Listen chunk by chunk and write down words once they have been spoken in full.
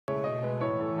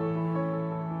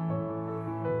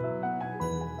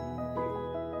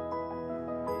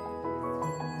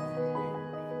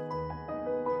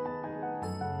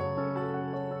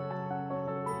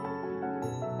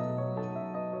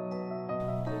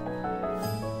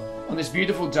On this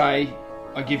beautiful day,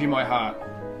 I give you my heart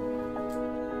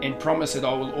and promise that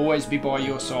I will always be by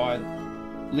your side,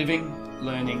 living,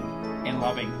 learning and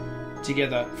loving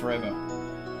together forever.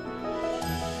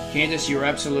 Candice, you're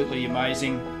absolutely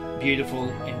amazing, beautiful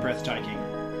and breathtaking.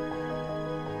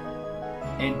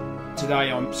 And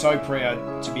today I'm so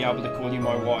proud to be able to call you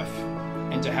my wife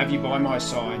and to have you by my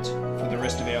side for the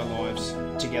rest of our lives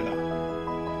together.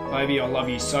 Baby, I love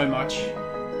you so much,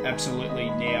 absolutely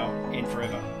now and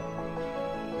forever.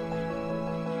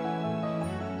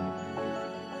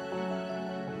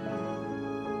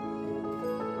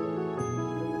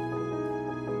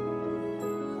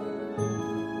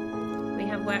 We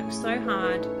have worked so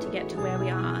hard to get to where we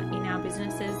are in our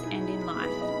businesses and in life,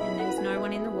 and there's no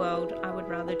one in the world I would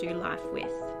rather do life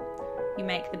with. You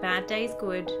make the bad days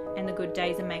good and the good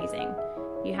days amazing.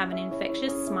 You have an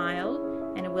infectious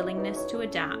smile and a willingness to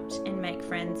adapt and make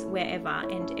friends wherever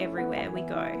and everywhere we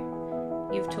go.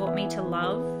 You've taught me to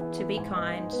love, to be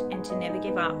kind, and to never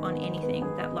give up on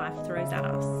anything that life throws at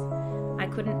us. I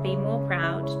couldn't be more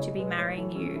proud to be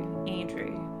marrying you,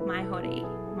 Andrew, my hottie,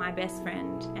 my best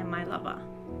friend, and my lover.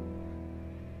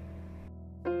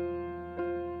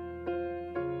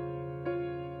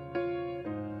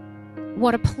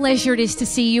 What a pleasure it is to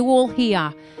see you all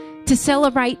here to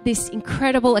celebrate this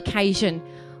incredible occasion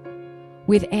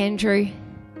with Andrew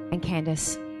and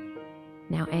Candice.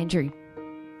 Now, Andrew,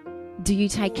 do you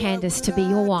take Candice to be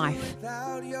your wife,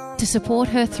 to support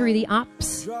her through the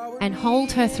ups and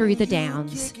hold her through the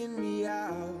downs?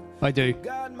 I do.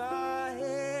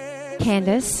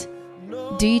 Candice,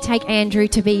 do you take Andrew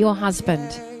to be your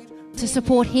husband, to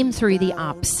support him through the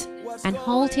ups and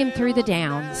hold him through the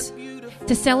downs,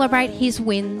 to celebrate his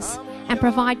wins and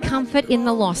provide comfort in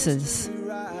the losses,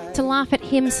 to laugh at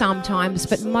him sometimes,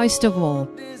 but most of all,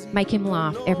 make him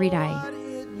laugh every day?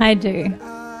 I do.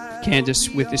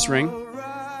 Candice, with this ring,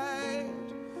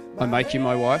 I make you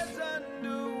my wife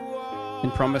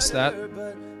and promise that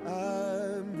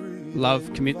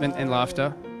love, commitment and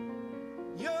laughter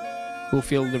will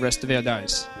fill the rest of our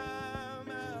days.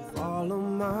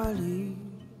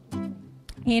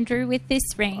 Andrew, with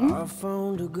this ring,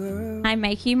 I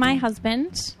make you my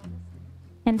husband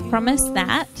and promise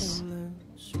that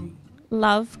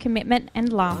love, commitment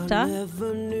and laughter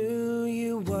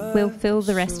will fill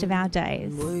the rest of our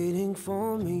days.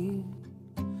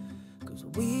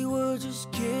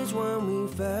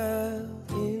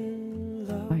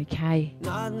 Okay,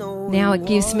 now it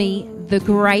gives me the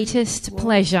greatest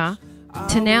pleasure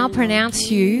to now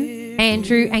pronounce you,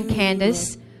 Andrew and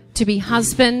Candice, to be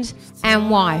husband and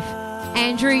wife.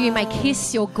 Andrew, you may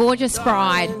kiss your gorgeous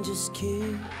bride.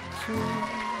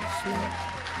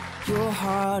 Your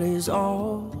heart is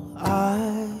all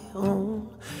I own,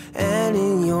 and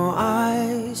in your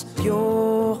eyes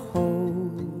you're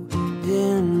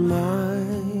holding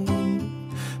mine.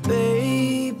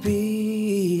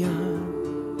 Baby,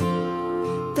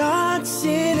 I'm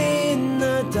dancing in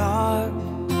the dark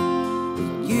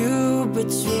with you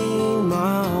between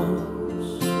my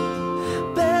arms,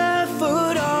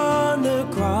 barefoot on the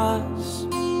grass,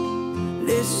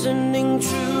 listening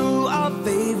to our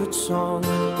favorite song.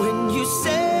 When you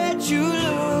said you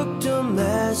looked a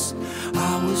mess,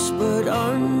 I whispered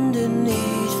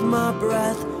underneath my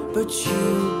breath, but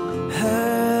you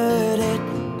heard it.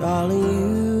 Darling,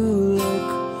 you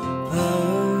look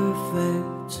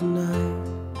perfect tonight.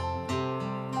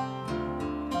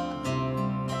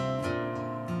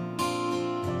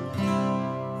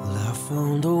 Well, I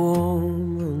found a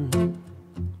woman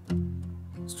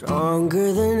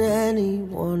stronger than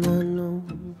anyone I know.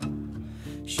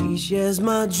 She shares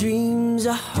my dreams.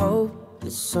 I hope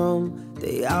that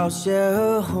someday I'll share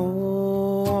her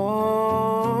home.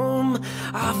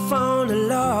 I found a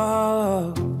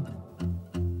love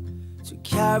to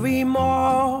carry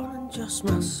more than just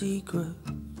my secret,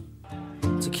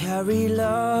 to carry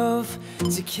love,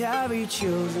 to carry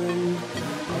children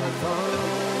of our own.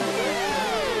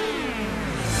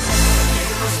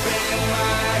 Spin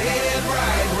my head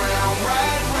right round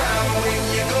when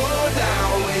you go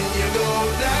down, when you go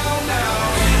down now.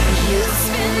 You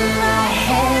spin my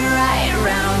head right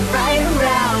round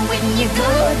when you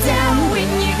go down, when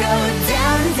you go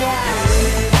down, down.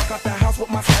 Walk out the house with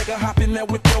my swagger, hop in there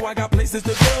with yo, I got places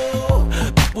to go.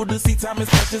 People to see, time is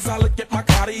precious, I look at my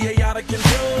Cartier out of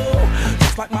control.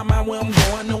 Just like my mind where I'm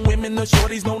going, the women, the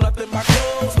shorties know nothing but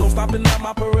clothes. No stopping at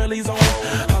my Pirelli's on,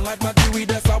 unlike my jewelry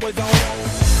that's always on.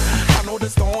 I know the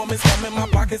storm is coming, my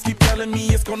pockets keep telling me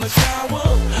it's gonna shower.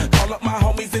 Call up my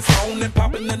homies, it's on and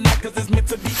popping the night cause it's meant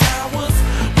to be ours.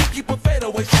 We keep a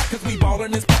fadeaway shot cause we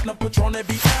ballin' this platinum Patron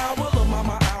every hour. Look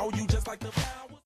mama, ow, you just like the